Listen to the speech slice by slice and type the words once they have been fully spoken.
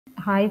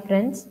Hi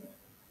friends,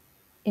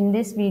 in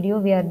this video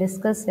we are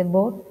discuss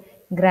about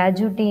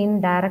gratuity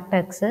in direct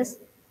taxes.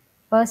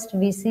 First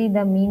we see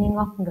the meaning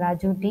of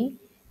gratuity.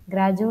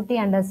 Gratuity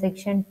under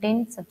section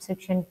 10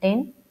 subsection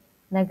 10.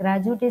 The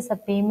gratuity is a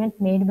payment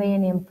made by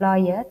an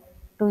employer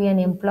to an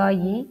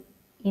employee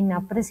in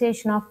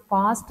appreciation of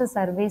past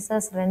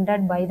services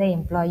rendered by the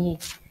employee.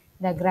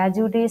 The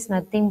gratuity is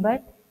nothing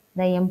but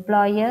the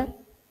employer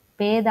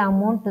pay the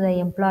amount to the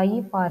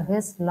employee for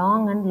his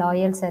long and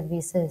loyal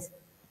services.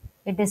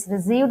 It is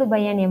received by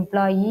an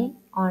employee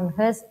on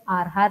his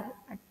or her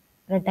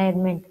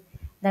retirement.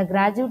 The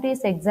gratuity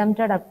is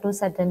exempted up to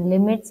certain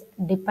limits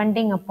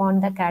depending upon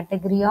the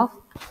category of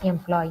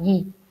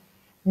employee.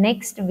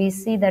 Next, we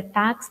see the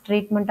tax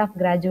treatment of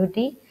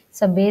gratuity.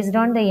 So, based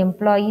on the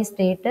employee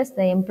status,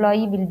 the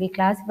employee will be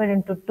classified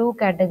into two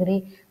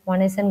categories.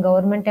 One is a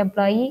government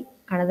employee,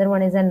 another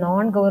one is a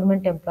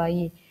non-government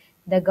employee.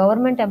 The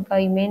government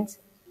employee means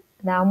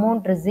the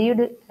amount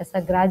received as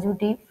a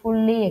gratuity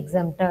fully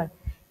exempted.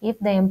 If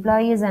the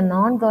employee is a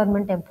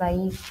non-government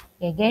employee,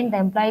 again the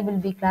employee will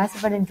be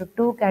classified into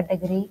two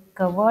categories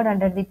covered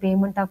under the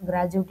Payment of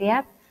Gratuity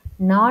Act,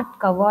 not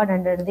covered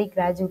under the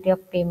Gratuity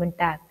of Payment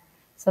Act.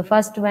 So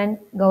first one,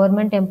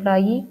 government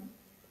employee.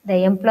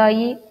 The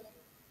employee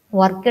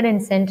worked in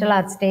central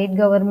or state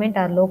government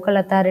or local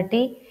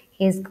authority.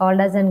 He is called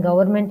as a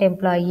government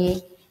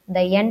employee.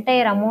 The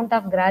entire amount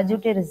of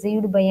gratuity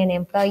received by an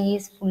employee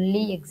is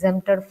fully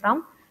exempted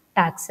from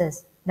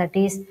taxes. That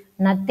is,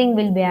 nothing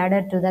will be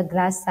added to the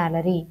gross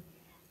salary.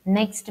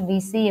 Next,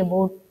 we see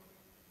about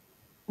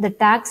the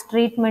tax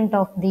treatment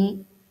of the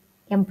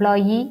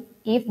employee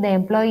if the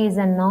employee is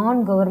a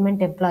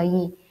non-government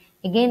employee.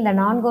 Again, the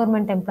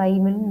non-government employee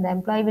the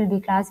employee will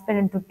be classified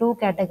into two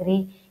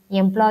categories.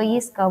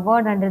 Employees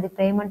covered under the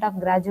Payment of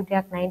Gratuity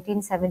Act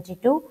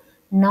 1972,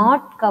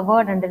 not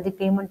covered under the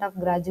Payment of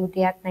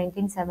Gratuity Act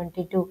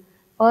 1972.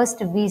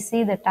 First, we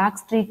see the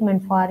tax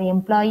treatment for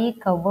employee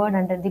covered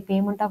under the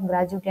Payment of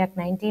Gratuity Act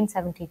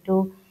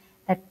 1972.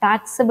 The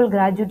taxable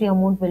gratuity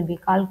amount will be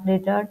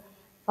calculated.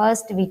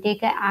 First, we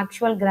take an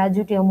actual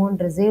gratuity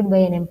amount received by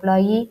an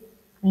employee,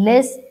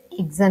 less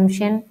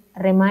exemption,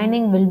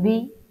 remaining will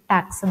be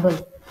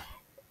taxable.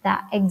 The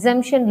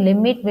exemption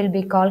limit will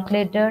be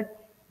calculated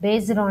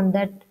based on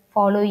that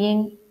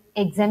following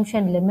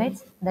exemption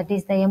limits. That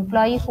is, the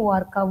employee who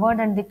are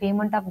covered under the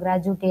Payment of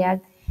Gratuity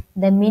Act,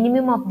 the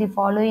minimum of the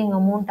following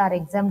amount are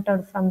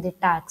exempted from the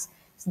tax.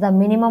 So the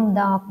minimum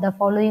of the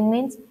following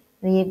means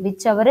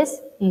whichever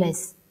is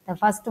less. The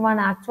first one,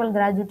 actual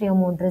gratuity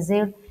amount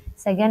received.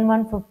 Second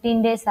one,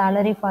 15 days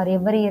salary for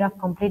every year of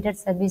completed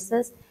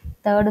services.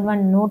 Third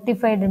one,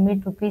 notified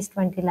limit rupees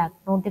 20 lakh.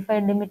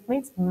 Notified limit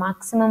means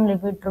maximum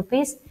limit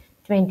rupees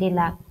 20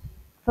 lakh.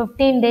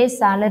 15 days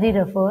salary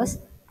refers.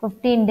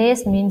 15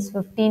 days means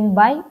 15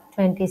 by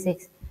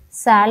 26.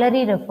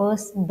 Salary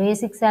refers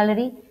basic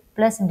salary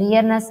plus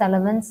dearness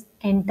allowance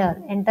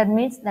enter. Enter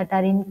means that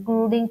are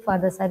including for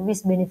the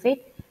service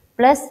benefit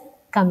plus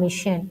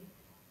commission.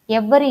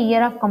 Every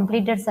year of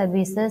completed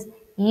services,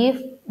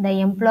 if the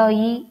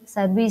employee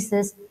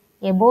services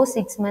above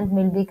 6 months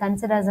will be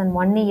considered as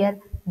 1 year,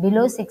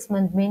 below 6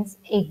 months means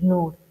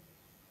ignored.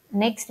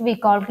 Next, we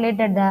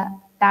calculated the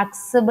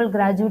taxable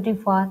gratuity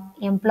for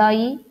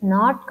employee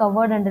not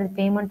covered under the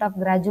Payment of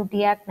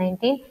Gratuity Act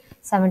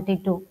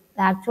 1972.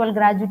 The actual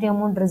gratuity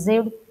amount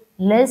received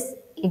less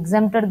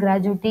exempted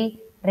gratuity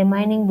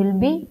remaining will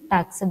be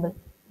taxable.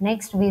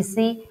 Next, we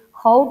see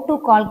how to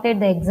calculate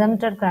the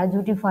exempted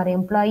gratuity for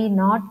employee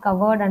not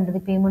covered under the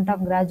Payment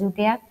of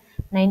Gratuity Act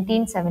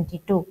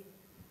 1972.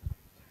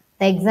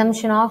 The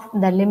exemption of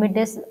the limit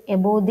is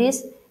above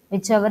this,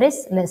 whichever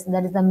is less.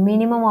 That is the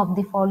minimum of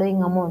the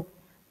following amount.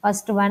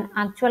 First one,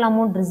 actual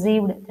amount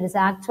received. That is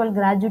actual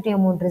gratuity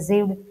amount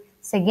received.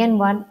 Second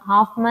one,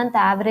 half month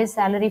average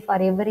salary for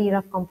every year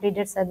of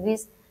completed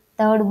service.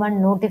 Third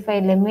one,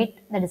 notified limit.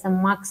 That is a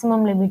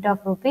maximum limit of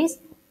rupees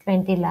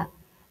 20 lakh.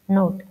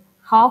 Note,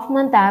 half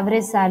month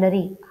average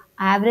salary.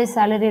 Average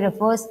salary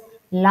refers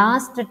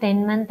last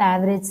 10-month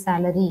average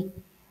salary.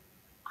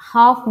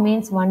 Half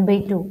means 1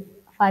 by 2.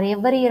 For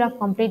every year of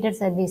completed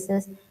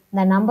services,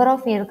 the number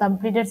of year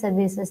completed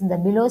services the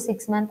below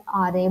 6 months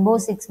or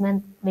above 6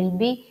 months will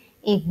be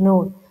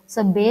ignored.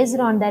 So based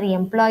on their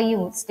employee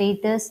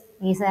status,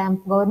 is a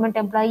government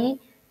employee,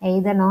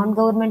 either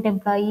non-government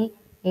employee.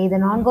 Either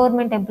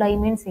non-government employee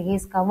means he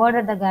is covered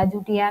under the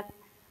Gratuity Act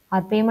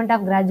or Payment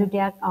of Gratuity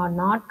Act or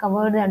not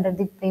covered under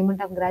the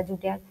Payment of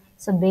Gratuity Act.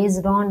 So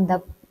based on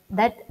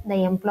that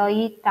the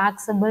employee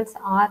taxables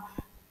or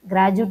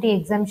gratuity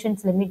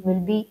exemptions limit will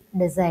be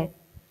desired.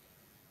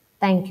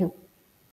 Thank you.